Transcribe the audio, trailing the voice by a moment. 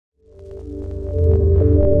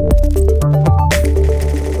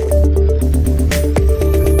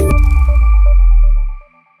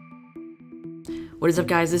What is up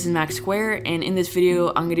guys, this is Max Square, and in this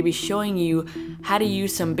video I'm going to be showing you how to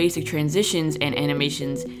use some basic transitions and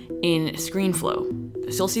animations in Screenflow.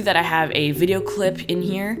 So you'll see that I have a video clip in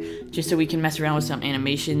here just so we can mess around with some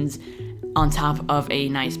animations on top of a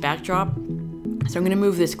nice backdrop. So I'm going to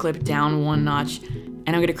move this clip down one notch and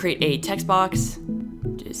I'm going to create a text box.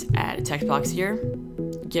 Just add a text box here,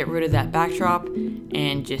 get rid of that backdrop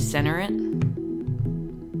and just center it.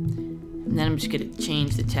 And then I'm just going to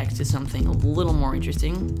change the text to something a little more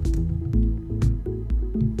interesting.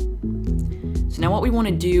 So now what we want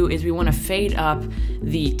to do is we want to fade up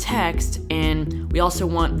the text, and we also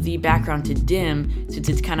want the background to dim since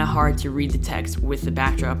it's kind of hard to read the text with the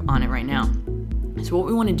backdrop on it right now. So what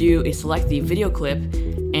we want to do is select the video clip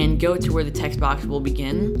and go to where the text box will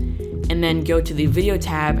begin, and then go to the video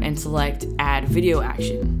tab and select add video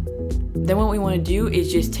action. Then what we want to do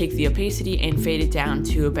is just take the opacity and fade it down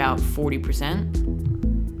to about 40%.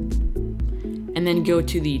 And then go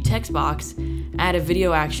to the text box, add a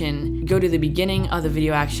video action, go to the beginning of the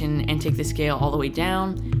video action and take the scale all the way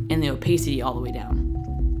down and the opacity all the way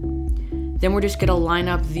down. Then we're just going to line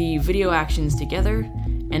up the video actions together,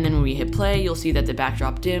 and then when we hit play, you'll see that the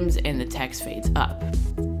backdrop dims and the text fades up.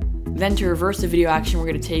 Then to reverse the video action, we're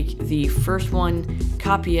going to take the first one,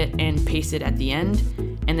 copy it, and paste it at the end,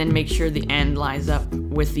 and then make sure the end lines up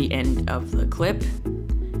with the end of the clip.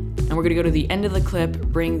 And we're going to go to the end of the clip,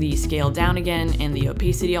 bring the scale down again and the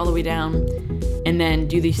opacity all the way down, and then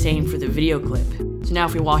do the same for the video clip. So now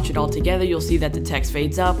if we watch it all together, you'll see that the text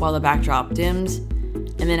fades up while the backdrop dims,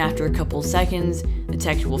 and then after a couple seconds, the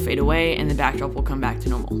text will fade away and the backdrop will come back to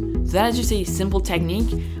normal. So that is just a simple technique.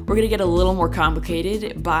 We're going to get a little more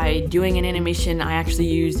complicated by doing an animation I actually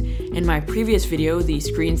used in my previous video, the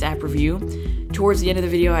Screens app review. Towards the end of the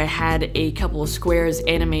video, I had a couple of squares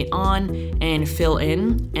animate on and fill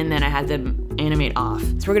in, and then I had them animate off.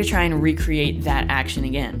 So we're going to try and recreate that action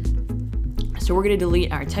again. So we're going to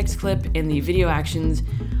delete our text clip and the video actions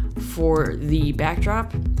for the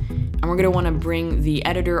backdrop. And we're going to want to bring the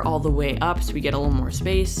editor all the way up so we get a little more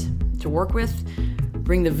space to work with.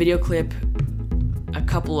 Bring the video clip a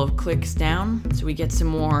couple of clicks down so we get some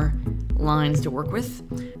more lines to work with.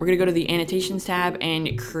 We're going to go to the annotations tab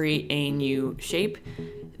and create a new shape.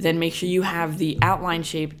 Then make sure you have the outline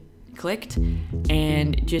shape clicked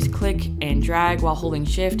and just click and drag while holding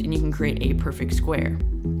shift, and you can create a perfect square.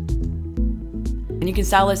 And you can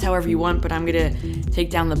style this however you want, but I'm going to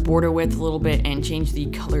take down the border width a little bit and change the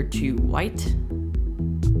color to white.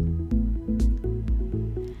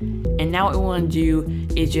 And now what we want to do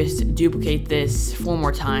is just duplicate this 4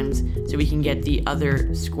 more times so we can get the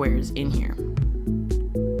other squares in here.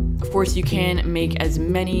 Of course, you can make as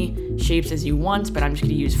many shapes as you want, but I'm just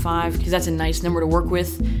going to use 5 because that's a nice number to work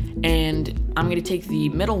with. And I'm going to take the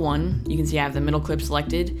middle one, you can see I have the middle clip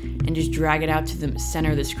selected, and just drag it out to the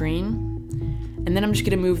center of the screen. And then I'm just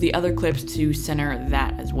going to move the other clips to center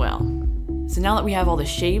that as well. So now that we have all the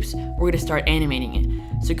shapes, we're going to start animating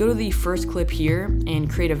it. So go to the first clip here and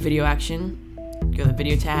create a video action. Go to the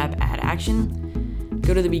video tab, add action.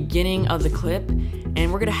 Go to the beginning of the clip,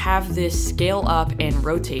 and we're going to have this scale up and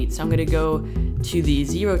rotate. So I'm going to go to the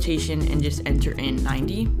Z rotation and just enter in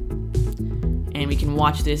 90. And we can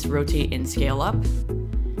watch this rotate and scale up.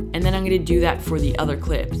 And then I'm going to do that for the other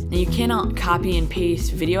clips. Now you cannot copy and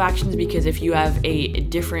paste video actions because if you have a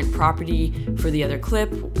different property for the other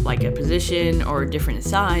clip, like a position or a different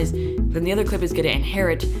size, then the other clip is going to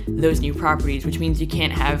inherit those new properties, which means you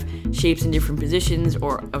can't have shapes in different positions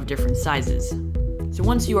or of different sizes. So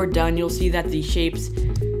once you are done, you'll see that the shapes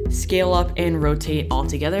scale up and rotate all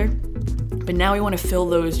together. But now we want to fill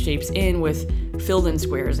those shapes in with filled in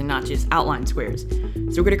squares and not just outline squares.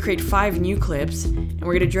 So we're going to create 5 new clips, and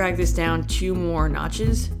we're going to drag this down 2 more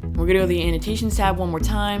notches. We're going to go to the annotations tab one more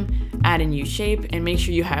time, add a new shape, and make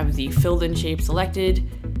sure you have the filled in shape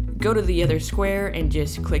selected. Go to the other square and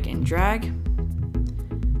just click and drag.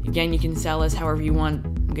 Again, you can style this however you want.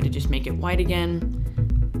 I'm going to just make it white again.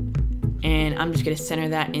 And I'm just going to center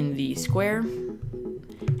that in the square.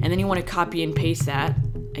 And then you want to copy and paste that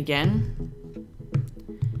again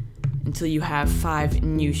until you have 5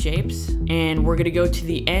 new shapes. And we're going to go to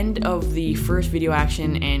the end of the first video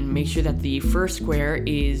action and make sure that the first square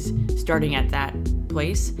is starting at that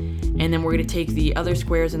place. And then we're going to take the other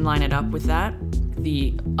squares and line it up with that.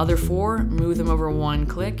 The other 4, move them over 1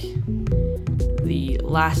 click. The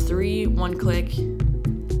last 3, 1 click.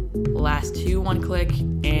 Last 2, 1 click.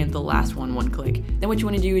 And the last one, 1 click. Then what you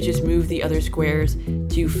want to do is just move the other squares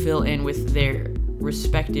to fill in with their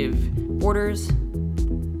respective borders.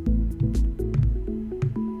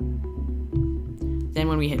 Then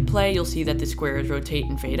when we hit play, you'll see that the squares rotate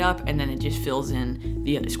and fade up, and then it just fills in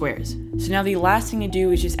the other squares. So now the last thing to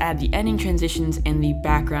do is just add the ending transitions and the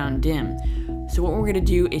background dim. So what we're going to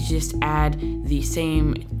do is just add the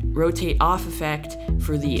same rotate off effect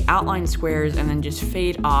for the outline squares and then just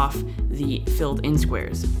fade off the filled in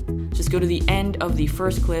squares. Just go to the end of the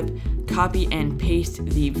first clip, copy and paste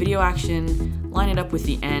the video action, line it up with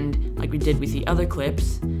the end like we did with the other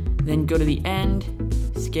clips, then go to the end,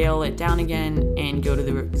 scale it down again, and go to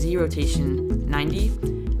the Z rotation 90,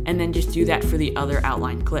 and then just do that for the other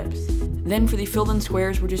outline clips. Then for the filled in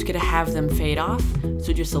squares, we're just going to have them fade off,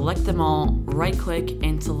 so just select them all, right click,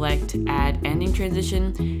 and select add ending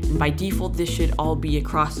transition, and by default this should all be a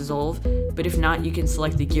cross dissolve, but if not, you can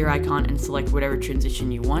select the gear icon and select whatever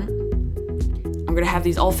transition you want. I'm going to have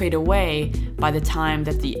these all fade away by the time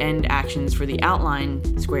that the end actions for the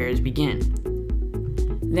outline squares begin.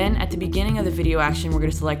 Then at the beginning of the video action, we're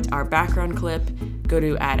going to select our background clip, go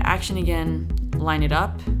to add action again, line it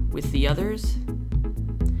up with the others,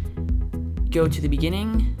 go to the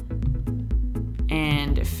beginning,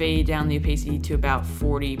 and fade down the opacity to about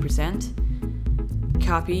 40%,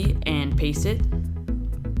 copy and paste it,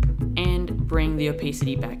 and bring the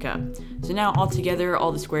opacity back up. So now all together,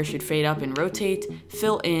 all the squares should fade up and rotate,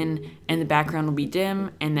 fill in, and the background will be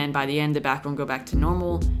dim, and then by the end, the background will go back to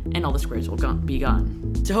normal, and all the squares will be gone.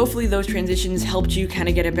 So hopefully those transitions helped you kind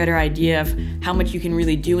of get a better idea of how much you can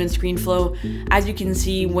really do in Screenflow. As you can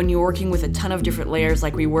see, when you're working with a ton of different layers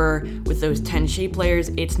like we were with those 10 shape layers,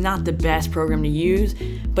 it's not the best program to use,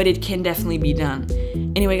 but it can definitely be done.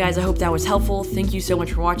 Anyway guys, I hope that was helpful. Thank you so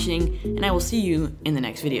much for watching, and I will see you in the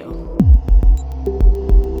next video.